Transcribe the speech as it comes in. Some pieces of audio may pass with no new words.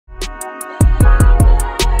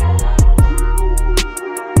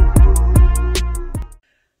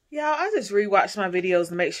just rewatched my videos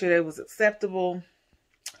to make sure they was acceptable.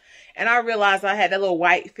 And I realized I had that little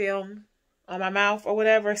white film on my mouth or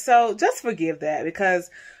whatever. So just forgive that, because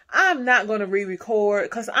I'm not going to re-record,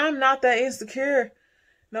 because I'm not that insecure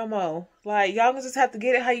no more. Like, y'all just have to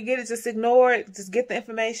get it how you get it. Just ignore it. Just get the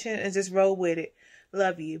information and just roll with it.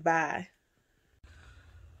 Love you. Bye.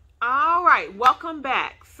 All right. Welcome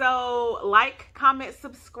back. So like, comment,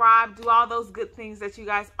 subscribe, do all those good things that you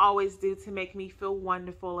guys always do to make me feel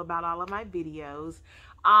wonderful about all of my videos.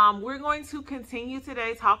 We're going to continue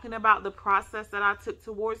today talking about the process that I took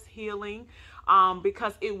towards healing,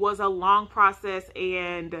 because it was a long process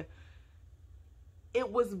and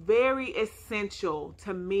it was very essential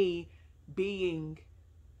to me being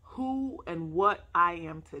who and what I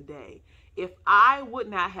am today. If I would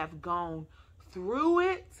not have gone through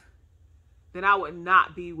it, then I would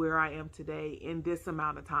not be where I am today in this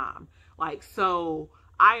amount of time. Like, so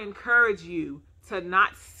I encourage you to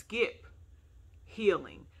not skip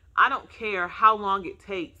healing. I don't care how long it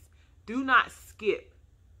takes. Do not skip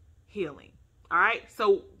healing. All right.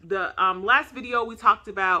 So the last video we talked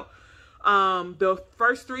about the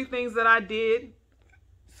first 3 things that I did.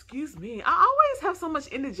 Excuse me. I always have so much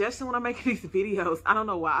indigestion when I'm making these videos. I don't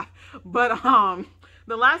know why. But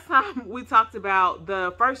the last time we talked about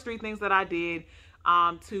the first 3 things that I did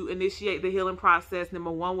to initiate the healing process.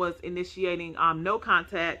 Number 1 was initiating no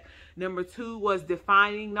contact. Number 2 was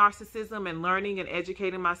defining narcissism and learning and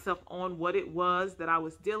educating myself on what it was that I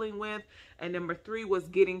was dealing with. And number 3 was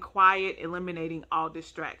getting quiet, eliminating all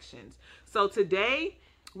distractions. So today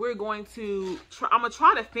we're going to I'm going to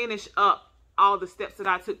try to finish up all the steps that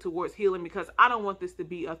I took towards healing, because I don't want this to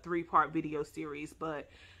be a 3-part video series, but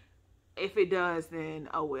if it does, then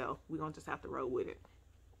oh well, we're going to just have to roll with it.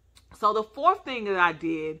 So the 4th thing that I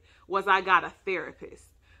did was I got a therapist.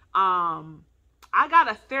 I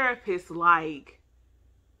got a therapist like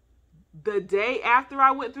the day after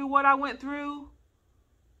I went through what I went through.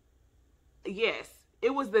 Yes,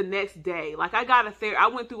 it was the next day. Like, I got a therapist. I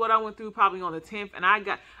went through what I went through probably on the 10th, and I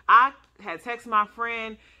had texted my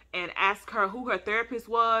friend and asked her who her therapist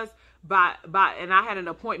was and I had an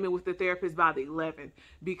appointment with the therapist by the 11th,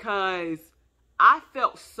 because I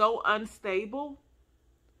felt so unstable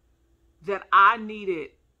that I needed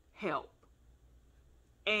help.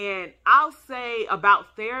 And I'll say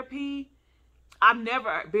about therapy,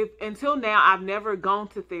 until now, I've never gone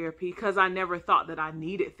to therapy because I never thought that I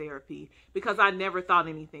needed therapy, because I never thought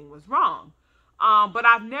anything was wrong. But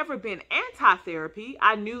I've never been anti-therapy.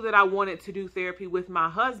 I knew that I wanted to do therapy with my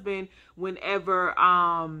husband whenever,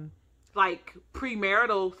 like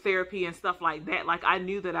premarital therapy and stuff like that. Like, I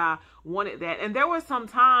knew that I wanted that. And there were some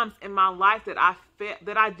times in my life that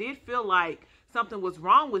I did feel like something was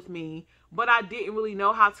wrong with me, but I didn't really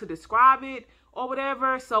know how to describe it or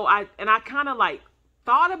whatever. So I kind of like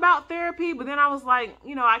thought about therapy, but then I was like,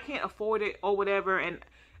 I can't afford it or whatever. And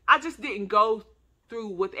I just didn't go through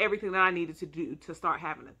with everything that I needed to do to start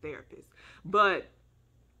having a therapist. But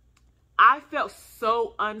I felt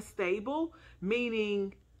so unstable,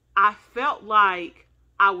 meaning I felt like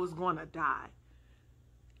I was going to die.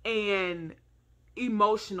 And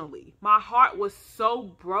emotionally, my heart was so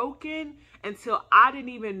broken until I didn't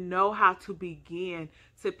even know how to begin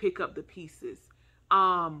to pick up the pieces.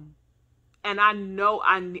 And I knew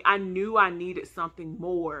I needed something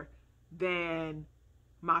more than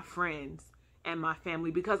my friends and my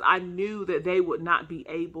family, because I knew that they would not be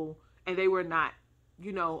able, and they were not,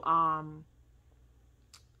 I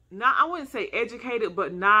wouldn't say educated,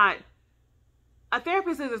 but not. A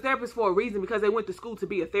therapist is a therapist for a reason, because they went to school to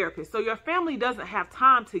be a therapist. So your family doesn't have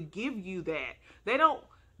time to give you that.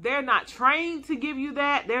 They're not trained to give you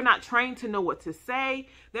that. They're not trained to know what to say.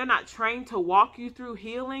 They're not trained to walk you through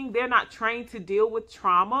healing. They're not trained to deal with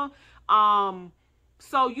trauma.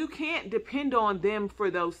 So you can't depend on them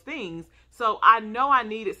for those things. So I know I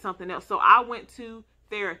needed something else. So I went to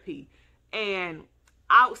therapy, and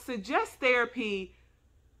I would suggest therapy.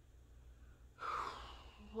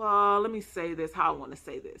 Well, let me say this how I want to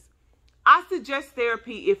say this. I suggest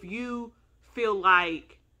therapy if you feel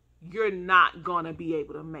like you're not going to be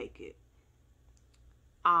able to make it.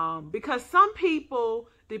 Because some people,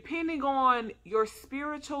 depending on your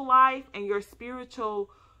spiritual life and your spiritual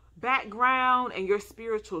background and your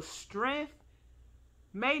spiritual strength,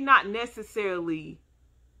 may not necessarily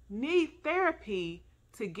need therapy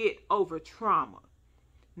to get over trauma.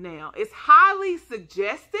 Now, it's highly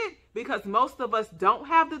suggested, because most of us don't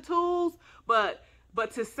have the tools, but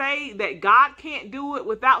to say that God can't do it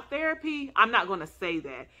without therapy, I'm not going to say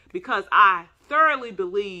that, because I thoroughly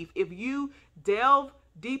believe if you delve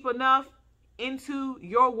deep enough into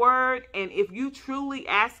your word, and if you truly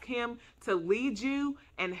ask him to lead you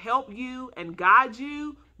and help you and guide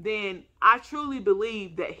you, then I truly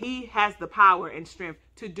believe that he has the power and strength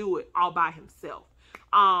to do it all by himself.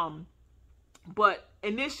 But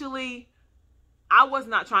initially, I was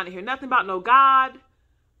not trying to hear nothing about no God,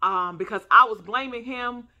 because I was blaming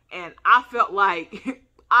him, and I felt like,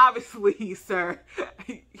 obviously, sir,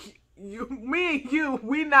 me and you,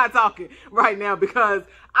 we not talking right now, because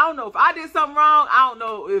I don't know if I did something wrong. I don't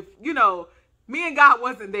know if, me and God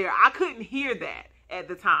wasn't there. I couldn't hear that at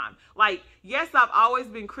the time. Like, yes, I've always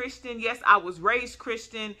been Christian. Yes, I was raised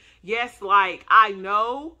Christian. Yes, like, I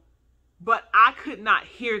know, but I could not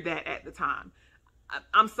hear that at the time.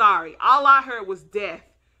 I'm sorry. All I heard was death.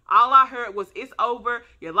 All I heard was, it's over.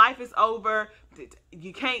 Your life is over.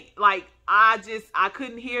 You can't, like, I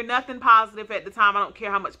couldn't hear nothing positive at the time. I don't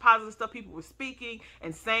care how much positive stuff people were speaking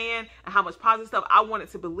and saying and how much positive stuff I wanted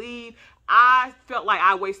to believe. I felt like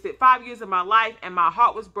I wasted 5 years of my life, and my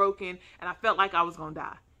heart was broken, and I felt like I was going to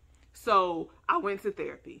die. So I went to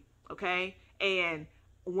therapy. Okay. And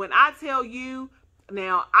when I tell you,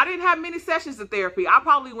 now, I didn't have many sessions of therapy. I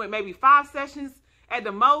probably went maybe 5 sessions at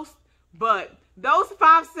the most, but those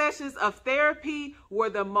 5 sessions of therapy were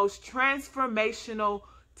the most transformational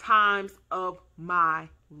times of my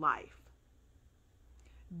life.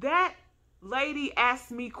 That lady asked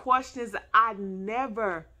me questions that I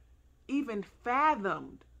never even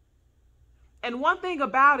fathomed. And one thing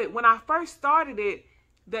about it, when I first started it,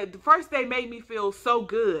 the first day made me feel so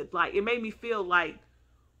good. Like, it made me feel like,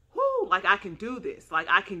 whoo, like I can do this. Like,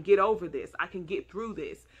 I can get over this. I can get through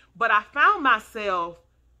this. But I found myself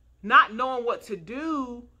not knowing what to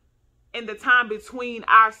do in the time between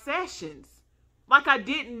our sessions. Like, I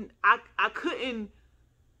couldn't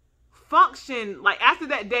function. Like, after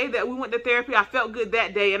that day that we went to therapy, I felt good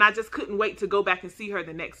that day, and I just couldn't wait to go back and see her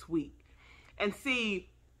the next week. And see,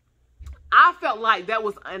 I felt like that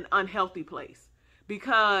was an unhealthy place,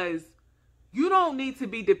 because you don't need to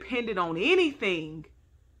be dependent on anything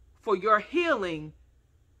for your healing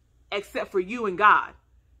except for you and God,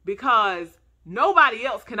 because nobody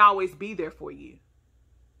else can always be there for you.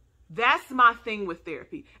 That's my thing with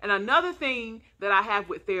therapy. And another thing that I have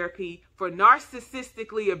with therapy for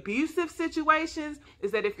narcissistically abusive situations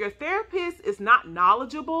is that if your therapist is not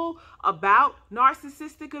knowledgeable about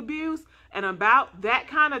narcissistic abuse and about that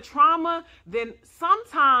kind of trauma, then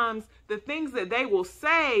sometimes the things that they will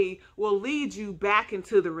say will lead you back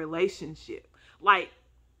into the relationship. Like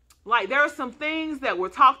there are some things that were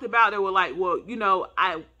talked about that were like, well,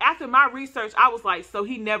 after my research, I was like, so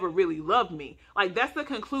he never really loved me. Like, that's the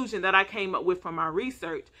conclusion that I came up with from my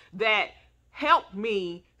research that helped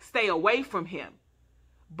me stay away from him.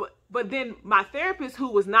 But then my therapist,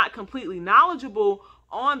 who was not completely knowledgeable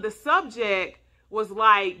on the subject, was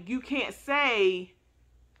like, you can't say,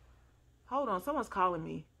 hold on, someone's calling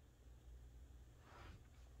me.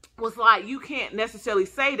 Was like, you can't necessarily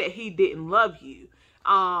say that he didn't love you.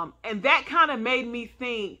 And that kind of made me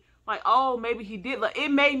think, like, oh, maybe he did. It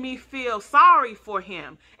made me feel sorry for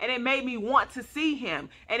him, and it made me want to see him,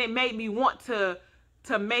 and it made me want to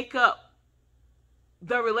make up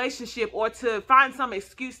the relationship or to find some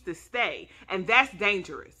excuse to stay. And that's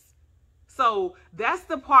dangerous. So that's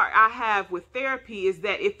the part I have with therapy, is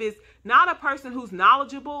that if it's not a person who's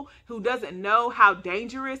knowledgeable, who doesn't know how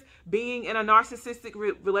dangerous being in a narcissistic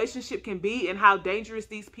relationship can be and how dangerous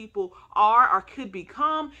these people are or could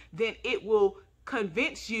become, then it will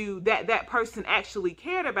convince you that that person actually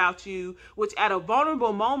cared about you, which at a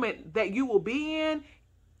vulnerable moment that you will be in,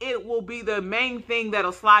 it will be the main thing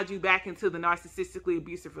that'll slide you back into the narcissistically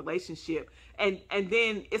abusive relationship. And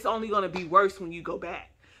then it's only going to be worse when you go back.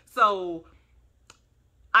 So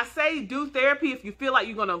I say do therapy if you feel like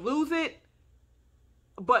you're going to lose it,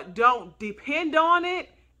 but don't depend on it.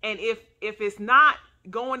 And if it's not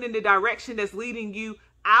going in the direction that's leading you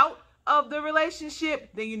out of the relationship,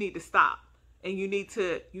 then you need to stop. And you need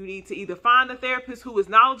to either find a therapist who is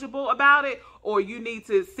knowledgeable about it, or you need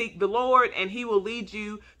to seek the Lord, and he will lead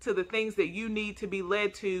you to the things that you need to be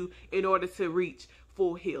led to in order to reach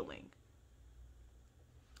full healing.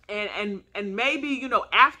 And maybe,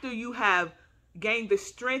 after you have gained the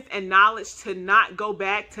strength and knowledge to not go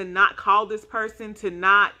back, to not call this person, to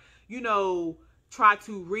not, try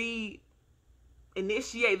to re-initiate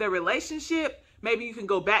the relationship, maybe you can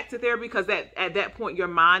go back to therapy, because at that point your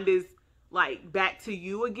mind is like back to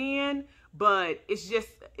you again. But it's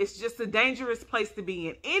just a dangerous place to be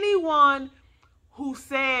in. Anyone who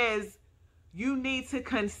says you need to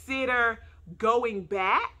consider going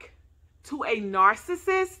back to a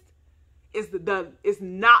narcissist is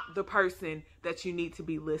not the person that you need to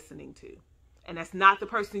be listening to. And that's not the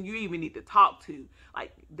person you even need to talk to.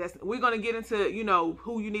 Like, we're going to get into, you know,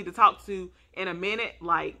 who you need to talk to in a minute,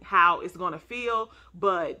 like how it's going to feel.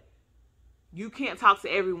 But you can't talk to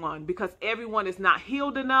everyone because everyone is not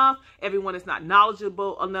healed enough. Everyone is not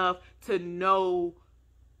knowledgeable enough to know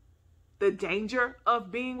the danger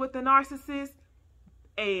of being with the narcissist.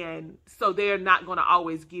 And so they're not going to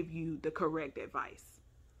always give you the correct advice.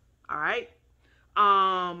 All right.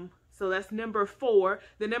 So that's number 4.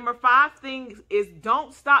 The number 5 thing is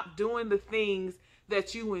don't stop doing the things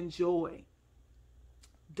that you enjoy.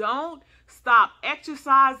 Don't stop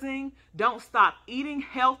exercising. Don't stop eating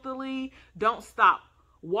healthily. Don't stop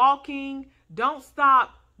walking. Don't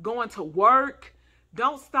stop going to work.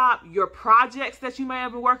 Don't stop your projects that you may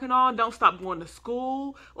have been working on. Don't stop going to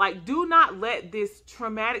school. Like, do not let this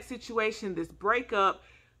traumatic situation, this breakup,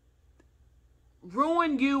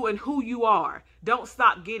 ruin you and who you are. Don't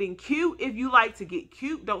stop getting cute if you like to get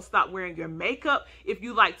cute. Don't stop wearing your makeup if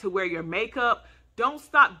you like to wear your makeup. Don't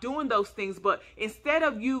stop doing those things. But instead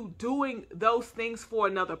of you doing those things for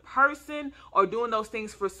another person or doing those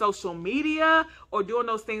things for social media or doing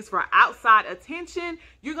those things for outside attention,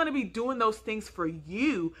 you're going to be doing those things for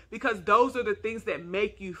you because those are the things that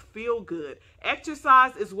make you feel good.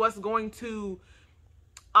 Exercise is what's going to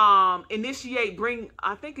bring,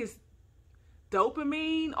 I think it's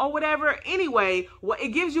dopamine or whatever. Anyway, it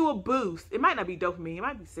gives you a boost. It might not be dopamine. It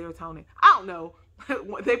might be serotonin. I don't know.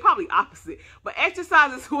 They're probably opposite. But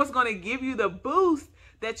exercise is what's going to give you the boost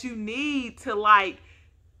that you need to, like,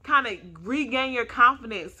 kind of regain your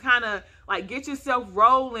confidence, kind of like get yourself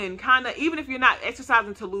rolling, kind of, even if you're not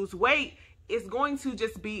exercising to lose weight, it's going to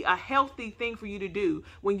just be a healthy thing for you to do.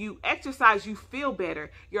 When you exercise, you feel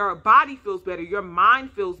better. Your body feels better. Your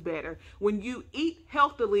mind feels better. When you eat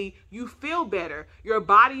healthily, you feel better. Your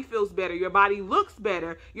body feels better. Your body looks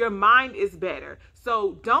better. Your mind is better.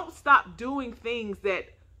 So don't stop doing things that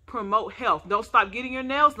promote health. Don't stop getting your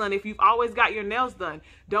nails done if you've always got your nails done.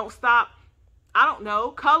 Don't stop, I don't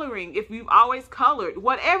know, coloring if you've always colored.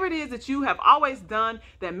 Whatever it is that you have always done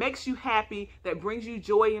that makes you happy, that brings you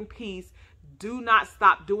joy and peace, do not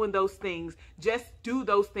stop doing those things. Just do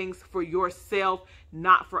those things for yourself,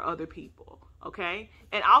 not for other people. Okay?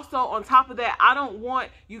 And also on top of that, I don't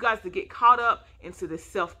want you guys to get caught up into the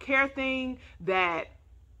self-care thing that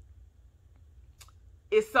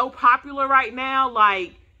is so popular right now.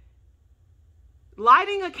 Like,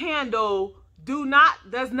 lighting a candle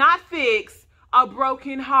does not fix a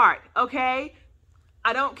broken heart. Okay?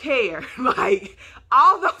 I don't care. Like,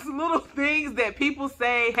 all those little things that people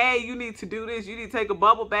say, hey, you need to do this, you need to take a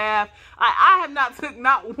bubble bath. I have not took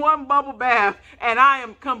not one bubble bath, and I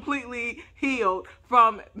am completely healed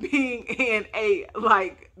from being in a,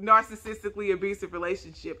 like, narcissistically abusive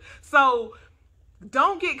relationship. So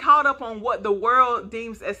don't get caught up on what the world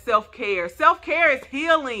deems as self-care. Self-care is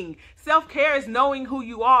healing. Self-care is knowing who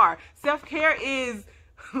you are. Self-care is,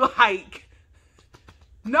 like,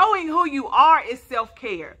 knowing who you are is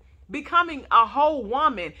self-care. Becoming a whole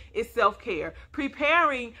woman is self-care.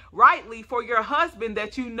 Preparing rightly for your husband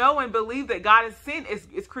that you know and believe that God has sent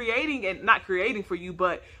is creating, and not creating for you,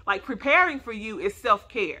 but like preparing for you is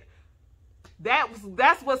self-care.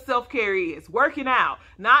 That's what self-care is. Working out.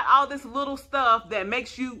 Not all this little stuff that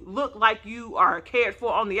makes you look like you are cared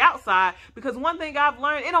for on the outside. Because one thing I've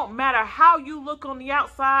learned, it don't matter how you look on the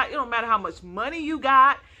outside. It don't matter how much money you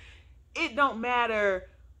got. It don't matter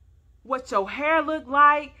what your hair look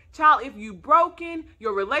like. Child, if you broken,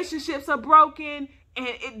 your relationships are broken,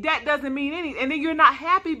 and that doesn't mean anything. And then you're not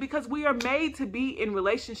happy because we are made to be in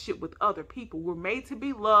relationship with other people. We're made to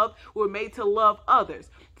be loved. We're made to love others.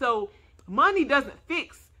 So money doesn't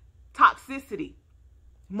fix toxicity.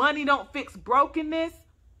 Money don't fix brokenness.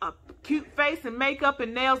 A cute face and makeup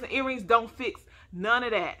and nails and earrings don't fix none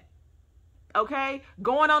of that. Okay?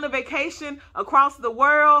 Going on a vacation across the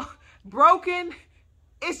world, broken,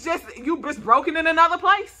 it's just, you just broken in another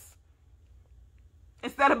place.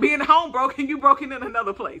 Instead of being home broken, you broken in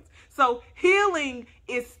another place. So healing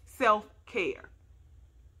is self-care.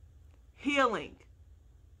 Healing.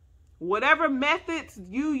 Whatever methods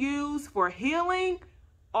you use for healing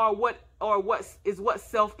are what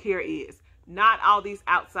self-care is. Not all these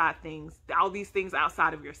outside things, all these things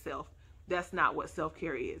outside of yourself. That's not what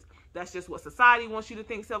self-care is. That's just what society wants you to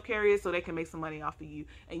think self-care is, so they can make some money off of you.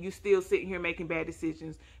 And you still sitting here making bad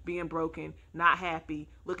decisions, being broken, not happy,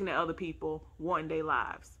 looking at other people, wanting their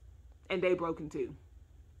lives. And they broken too.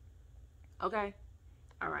 Okay?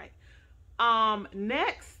 All right.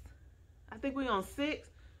 Next, I think we're on 6.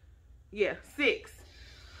 Yeah, 6.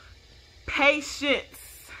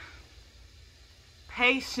 Patience.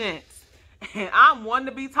 Patience. And I'm one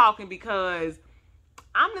to be talking because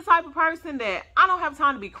I'm the type of person that I don't have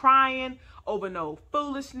time to be crying over no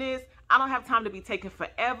foolishness. I don't have time to be taking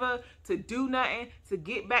forever to do nothing, to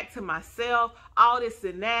get back to myself, all this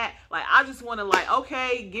and that. Like, I just want to, like,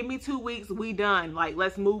 okay, give me 2 weeks, we done. Like,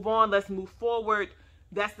 let's move on, let's move forward.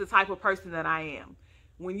 That's the type of person that I am.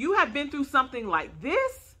 When you have been through something like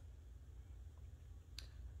this,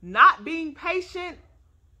 not being patient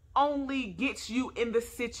only gets you in the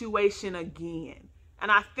situation again.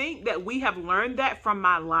 And I think that we have learned that from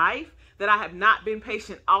my life, that I have not been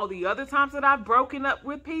patient all the other times that I've broken up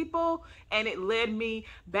with people. And it led me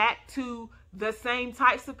back to the same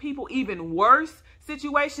types of people, even worse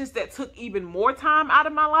situations that took even more time out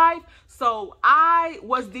of my life. So I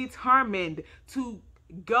was determined to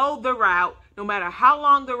go the route. No matter how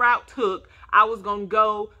long the route took, I was going to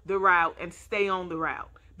go the route and stay on the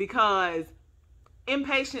route, because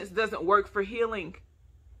impatience doesn't work for healing.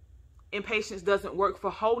 Impatience doesn't work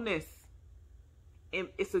for wholeness.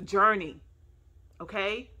 It's a journey,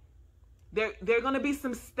 okay? There are going to be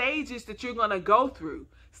some stages that you're going to go through.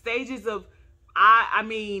 Stages of, I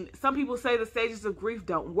mean, some people say the stages of grief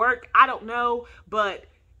don't work. I don't know, but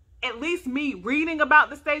at least me reading about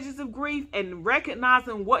the stages of grief and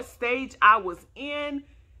recognizing what stage I was in,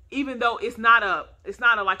 even though it's not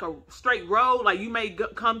like a straight road. Like, you may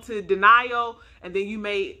come to denial, and then you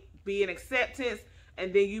may be in acceptance,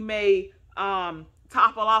 and then you may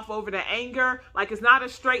topple off over the anger. Like, it's not a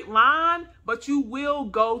straight line, but you will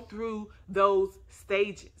go through those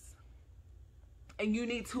stages. And you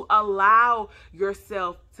need to allow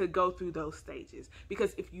yourself to go through those stages,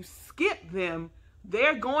 because if you skip them,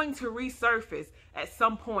 they're going to resurface at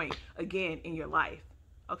some point again in your life.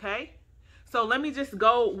 Okay? So let me just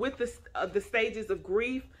go with the stages of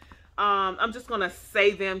grief. I'm just going to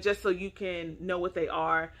say them just so you can know what they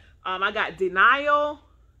are. I got denial,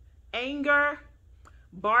 anger,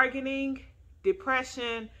 bargaining,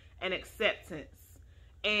 depression, and acceptance.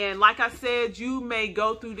 And like I said, you may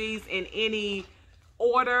go through these in any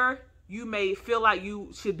order. You may feel like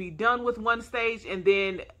you should be done with one stage, and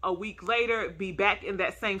then a week later be back in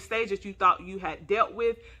that same stage that you thought you had dealt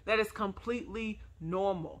with. That is completely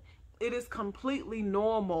normal. It is completely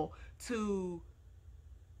normal to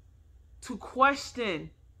question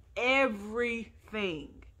everything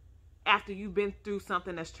after you've been through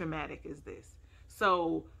something as traumatic as this.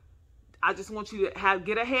 So I just want you to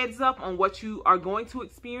get a heads up on what you are going to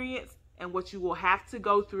experience and what you will have to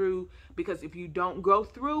go through, because if you don't go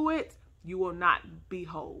through it, you will not be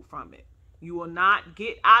whole from it. You will not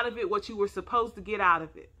get out of it what you were supposed to get out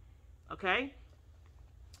of it. Okay?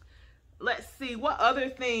 Let's see, what other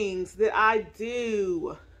things did I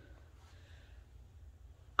do?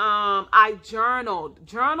 I journaled.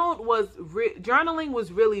 Journaling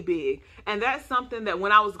was really big. And that's something that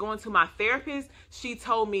when I was going to my therapist, she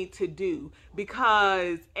told me to do,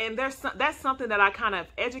 because, and that's something that I kind of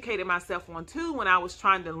educated myself on too when I was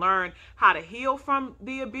trying to learn how to heal from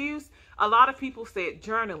the abuse. A lot of people said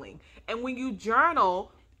journaling. And when you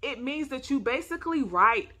journal, it means that you basically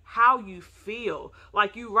write how you feel.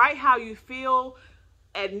 Like, you write how you feel.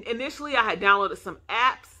 And initially I had downloaded some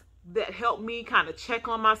apps that helped me kind of check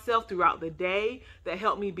on myself throughout the day, that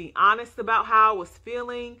helped me be honest about how I was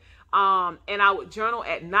feeling. And I would journal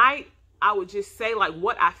at night. I would just say like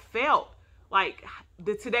what I felt, like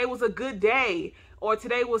today was a good day, or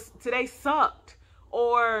today sucked,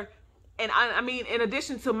 and I mean, in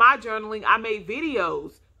addition to my journaling, I made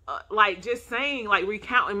videos, like just saying, like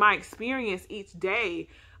recounting my experience each day.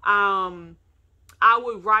 I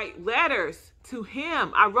would write letters to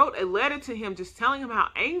him. I wrote a letter to him just telling him how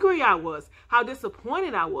angry I was, how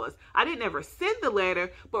disappointed I was. I didn't ever send the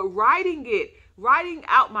letter, but writing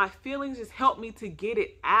out my feelings just helped me to get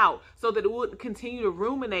it out so that it wouldn't continue to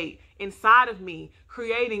ruminate inside of me,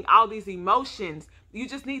 creating all these emotions. You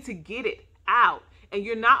just need to get it out. And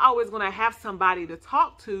you're not always going to have somebody to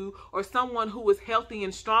talk to, or someone who is healthy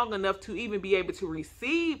and strong enough to even be able to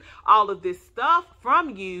receive all of this stuff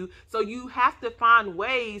from you. So you have to find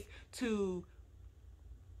ways to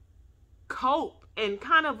cope and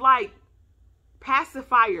kind of like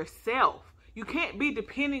pacify yourself. You can't be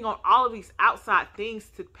depending on all of these outside things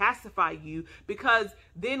to pacify you, because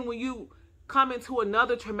then when you come into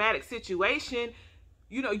another traumatic situation,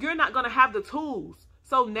 you know, you're not going to have the tools.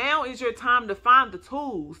 So now is your time to find the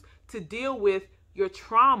tools to deal with your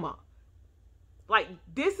trauma. Like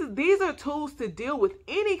these are tools to deal with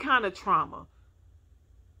any kind of trauma.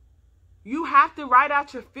 You have to write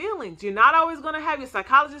out your feelings. You're not always going to have your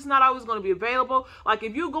psychologist, not always going to be available. Like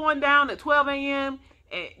if you're going down at 12 a.m.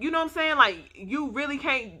 and you know what I'm saying? Like you really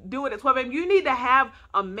can't do it at 12 a.m. You need to have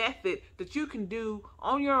a method that you can do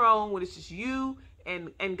on your own when it's just you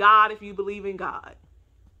and God, if you believe in God.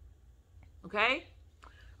 Okay?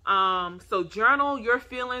 So journal your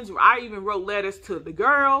feelings. I even wrote letters to the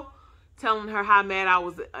girl telling her how mad I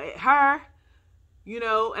was at her, you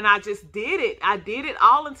know, and I just did it. I did it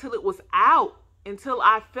all until it was out, until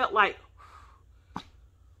I felt like,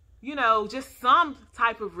 you know, just some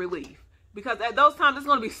type of relief. Because at those times, there's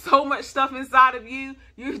going to be so much stuff inside of you.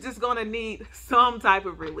 You're just going to need some type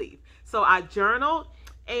of relief. So I journaled,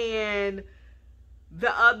 and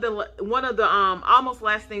one of the almost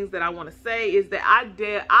last things that I want to say is that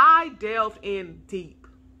I delved in deep.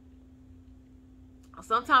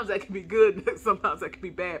 Sometimes that can be good, sometimes that can be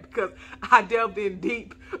bad, because I delved in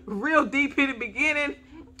deep, real deep in the beginning,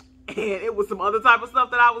 and it was some other type of stuff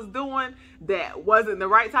that I was doing that wasn't the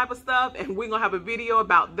right type of stuff, and we're gonna have a video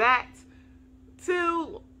about that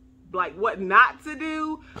too, like what not to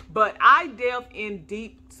do. But I delved in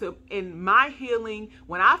deep in my healing.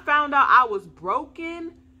 When I found out I was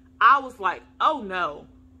broken, I was like, oh no,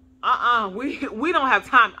 we don't have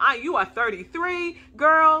time. You are 33,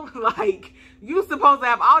 girl. Like, you supposed to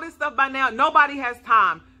have all this stuff by now. Nobody has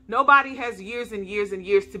time. Nobody has years and years and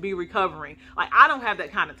years to be recovering. Like, I don't have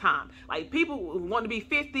that kind of time. Like, people want to be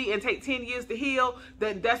 50 and take 10 years to heal.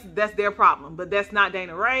 That's their problem. But that's not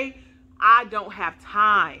Dana Ray. I don't have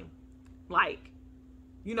time. Like,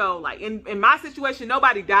 you know, like in my situation,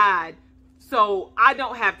 nobody died. So I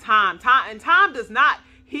don't have time. Time does not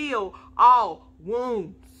heal all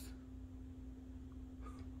wounds.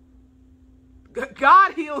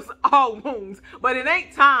 God heals all wounds, but it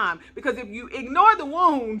ain't time, because if you ignore the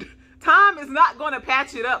wound, time is not going to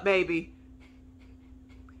patch it up, baby.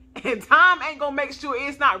 And time ain't going to make sure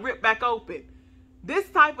it's not ripped back open. This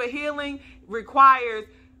type of healing requires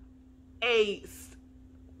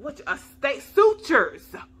sutures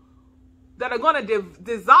that are going to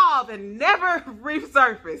dissolve and never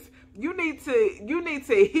resurface. You need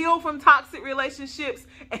to heal from toxic relationships,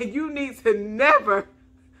 and you need to never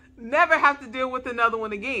have to deal with another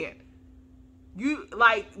one again.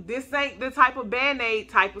 This ain't the type of Band-Aid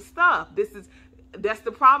type of stuff. That's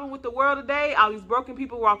the problem with the world today. All these broken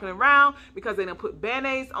people walking around because they don't put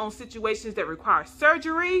Band-Aids on situations that require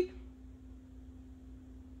surgery.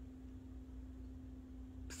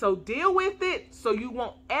 So deal with it so you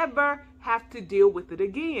won't ever have to deal with it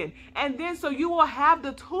again. And then so you will have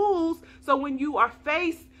the tools so when you are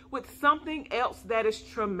faced with something else that is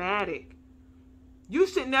traumatic. You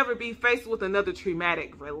should never be faced with another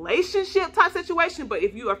traumatic relationship type situation, but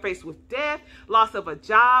if you are faced with death, loss of a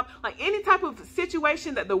job, like any type of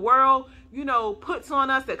situation that the world, you know, puts on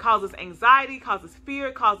us that causes anxiety, causes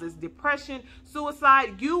fear, causes depression,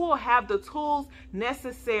 suicide, you will have the tools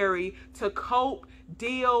necessary to cope,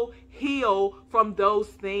 deal, heal from those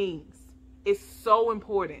things. It's so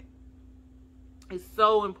important. It's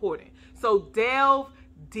so important. So delve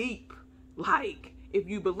deep. Like, if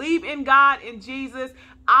you believe in God and Jesus,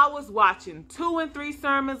 I was watching 2 and 3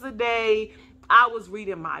 sermons a day. I was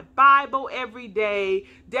reading my Bible every day,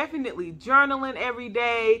 definitely journaling every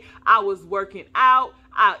day. I was working out.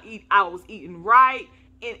 I was eating right.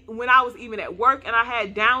 And when I was even at work and I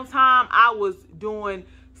had downtime, I was doing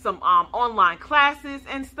some online classes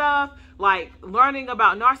and stuff, like learning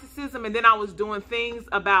about narcissism. And then I was doing things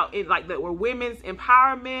about it, like that were women's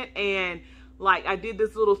empowerment. And like, I did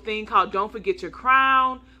this little thing called Don't Forget Your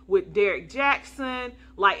Crown with Derek Jackson.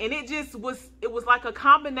 Like, and it was like a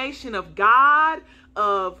combination of God,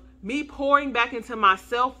 of me pouring back into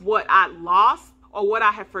myself what I lost or what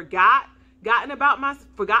I had forgotten about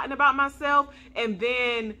myself. And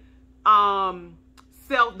then,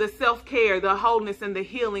 the self-care, the wholeness and the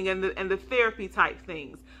healing and the therapy type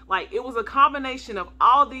things. Like, it was a combination of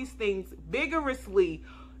all these things vigorously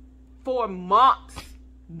for months.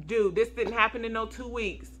 Dude, this didn't happen in no 2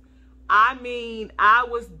 weeks. I mean, I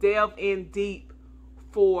was delved in deep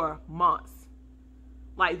for months.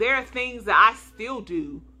 Like, there are things that I still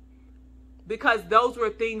do because those were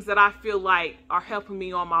things that I feel like are helping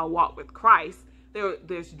me on my walk with Christ.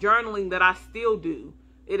 There's journaling that I still do.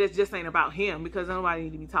 It just ain't about him, because nobody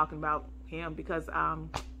need to be talking about him, because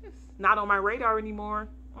it's not on my radar anymore.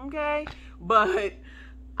 Okay? But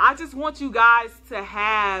I just want you guys to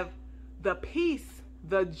have the peace,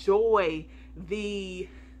 the joy, the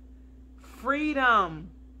freedom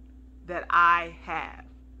that I have.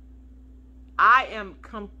 I am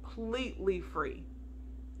completely free.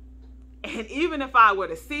 And even if I were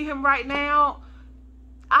to see him right now,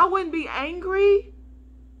 I wouldn't be angry.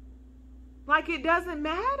 Like, it doesn't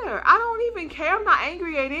matter. I don't even care. I'm not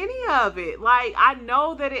angry at any of it. Like, I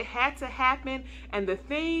know that it had to happen, and the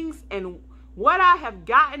things and what I have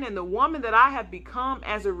gotten and the woman that I have become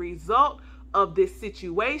as a result of this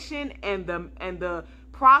situation and the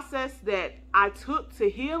process that I took to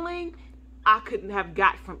healing, I couldn't have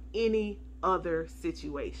got from any other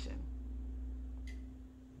situation.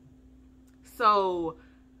 So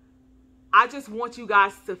I just want you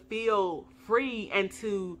guys to feel free and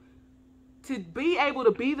to be able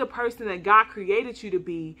to be the person that God created you to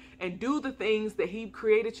be, and do the things that he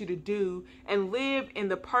created you to do, and live in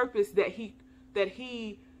the purpose that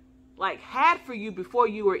he like had for you before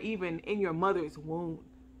you were even in your mother's womb,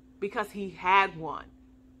 because he had one.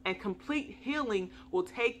 And complete healing will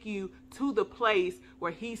take you to the place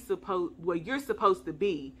where you're supposed to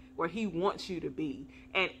be, where he wants you to be.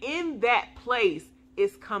 And in that place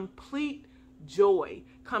is complete joy,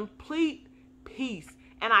 complete peace.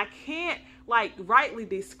 And I can't like rightly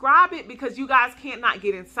describe it, because you guys can't not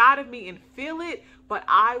get inside of me and feel it. But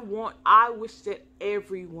I wish that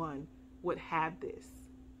everyone would have this.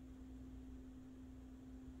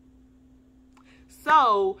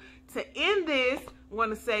 So to end this, I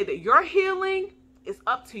want to say that your healing is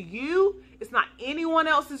up to you. It's not anyone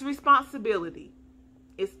else's responsibility.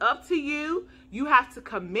 It's up to you. You have to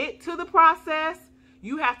commit to the process.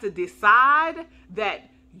 You have to decide that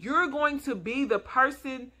you're going to be the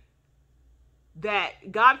person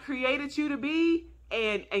that God created you to be,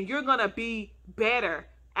 and you're going to be better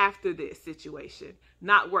after this situation,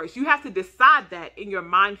 not worse. You have to decide that in your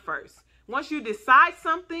mind first. Once you decide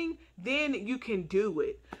something, then you can do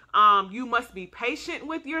it. You must be patient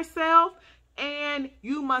with yourself, and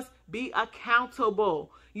you must be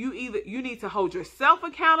accountable. You need to hold yourself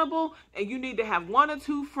accountable, and you need to have 1 or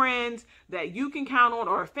 2 friends that you can count on,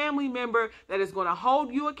 or a family member that is going to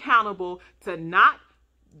hold you accountable to not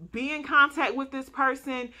be in contact with this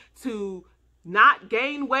person, to not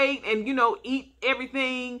gain weight and, eat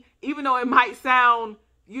everything, even though it might sound,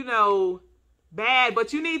 bad,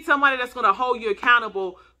 but you need somebody that's going to hold you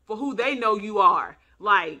accountable for who they know you are.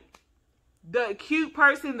 Like the cute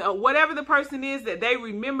person, whatever the person is that they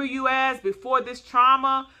remember you as before this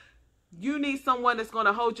trauma, you need someone that's going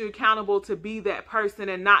to hold you accountable to be that person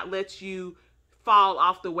and not let you fall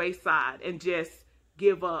off the wayside and just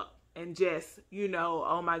give up and just,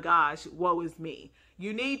 oh my gosh, woe is me.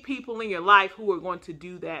 You need people in your life who are going to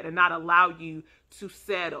do that and not allow you to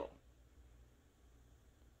settle.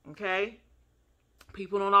 Okay?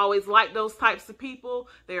 People don't always like those types of people.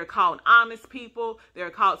 They are called honest people. They're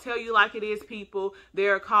called tell you like it is people.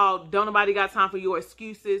 They're called don't nobody got time for your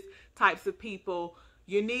excuses types of people.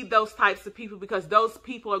 You need those types of people, because those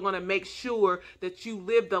people are going to make sure that you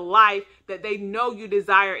live the life that they know you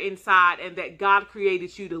desire inside and that God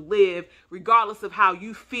created you to live, regardless of how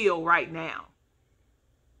you feel right now.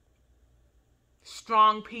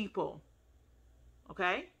 Strong people.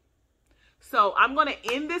 Okay? So I'm going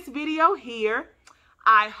to end this video here.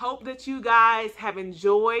 I hope that you guys have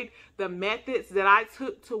enjoyed the methods that I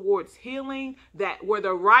took towards healing, that were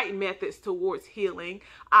the right methods towards healing.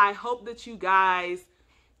 I hope that you guys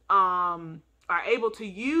are able to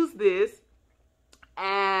use this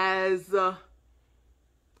as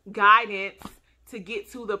guidance to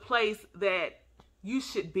get to the place that you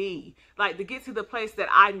should be. Like to get to the place that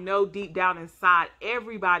I know deep down inside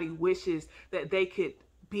everybody wishes that they could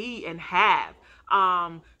be and have.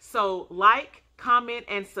 So like, comment,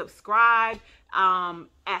 and subscribe.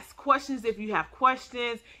 Ask questions if you have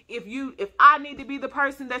questions. If I need to be the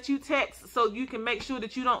person that you text so you can make sure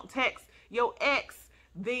that you don't text your ex,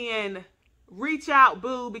 then reach out,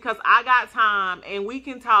 boo, because I got time and we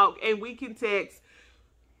can talk and we can text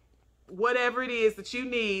whatever it is that you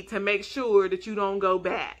need to make sure that you don't go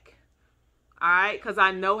back. All right? Because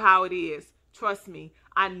I know how it is. Trust me.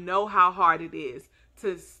 I know how hard it is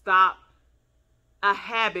to stop a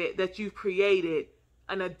habit that you've created,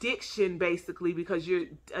 an addiction basically, because you're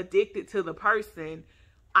addicted to the person.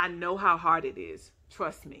 I know how hard it is.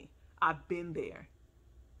 Trust me. I've been there.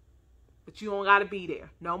 But you don't got to be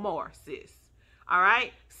there no more, sis. All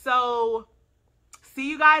right? So,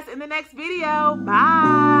 see you guys in the next video.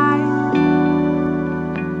 Bye.